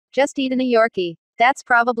Just eaten a Yorkie. That's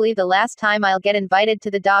probably the last time I'll get invited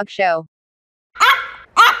to the dog show.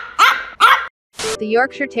 The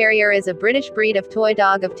Yorkshire Terrier is a British breed of toy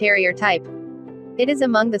dog of terrier type. It is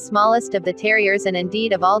among the smallest of the terriers and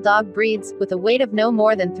indeed of all dog breeds, with a weight of no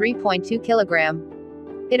more than 3.2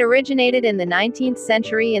 kg. It originated in the 19th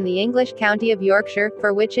century in the English county of Yorkshire,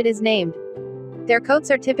 for which it is named. Their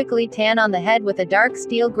coats are typically tan on the head with a dark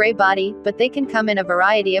steel grey body, but they can come in a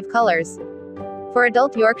variety of colors. For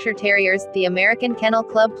adult Yorkshire Terriers, the American Kennel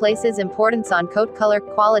Club places importance on coat color,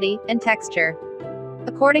 quality, and texture.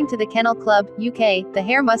 According to the Kennel Club, UK, the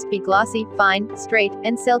hair must be glossy, fine, straight,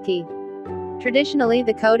 and silky. Traditionally,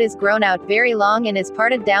 the coat is grown out very long and is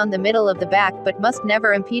parted down the middle of the back, but must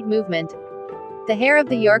never impede movement. The hair of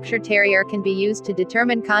the Yorkshire Terrier can be used to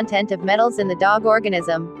determine content of metals in the dog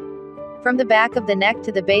organism. From the back of the neck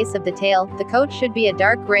to the base of the tail, the coat should be a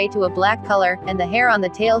dark gray to a black color, and the hair on the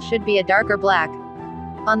tail should be a darker black.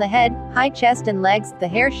 On the head, high chest and legs, the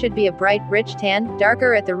hair should be a bright, rich tan,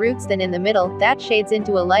 darker at the roots than in the middle, that shades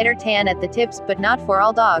into a lighter tan at the tips, but not for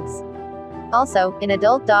all dogs. Also, in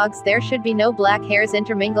adult dogs there should be no black hairs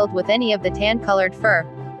intermingled with any of the tan-colored fur.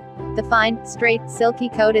 The fine, straight, silky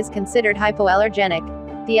coat is considered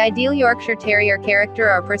hypoallergenic. The ideal Yorkshire Terrier character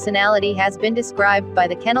or personality has been described by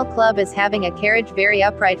the Kennel Club as having a carriage very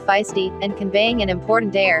upright, feisty, and conveying an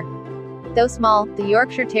important air. Though small, the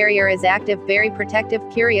Yorkshire Terrier is active, very protective,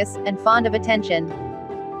 curious, and fond of attention.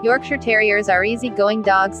 Yorkshire Terriers are easy-going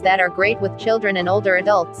dogs that are great with children and older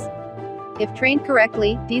adults. If trained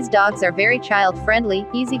correctly, these dogs are very child-friendly,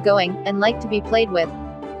 easy-going, and like to be played with.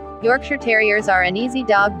 Yorkshire Terriers are an easy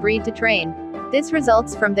dog breed to train. This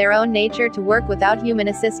results from their own nature to work without human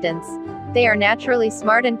assistance. They are naturally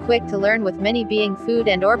smart and quick to learn, with many being food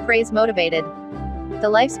and or praise motivated. The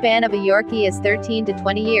lifespan of a Yorkie is 13 to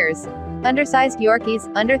 20 years. Undersized Yorkies,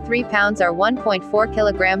 under 3 pounds or 1.4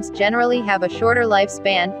 kilograms, generally have a shorter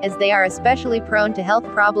lifespan, as they are especially prone to health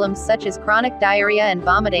problems such as chronic diarrhea and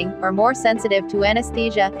vomiting, are more sensitive to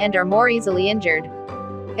anesthesia, and are more easily injured.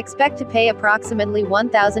 Expect to pay approximately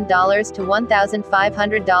 $1,000 to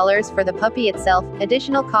 $1,500 for the puppy itself,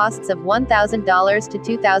 additional costs of $1,000 to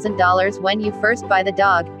 $2,000 when you first buy the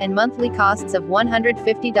dog, and monthly costs of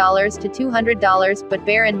 $150 to $200, but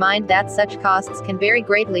bear in mind that such costs can vary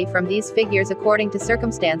greatly from these figures according to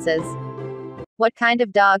circumstances. What kind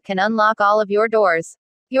of dog can unlock all of your doors?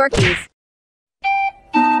 Yorkies.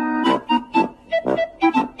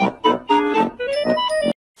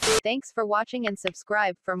 Thanks for watching and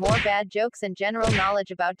subscribe for more bad jokes and general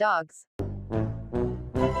knowledge about dogs.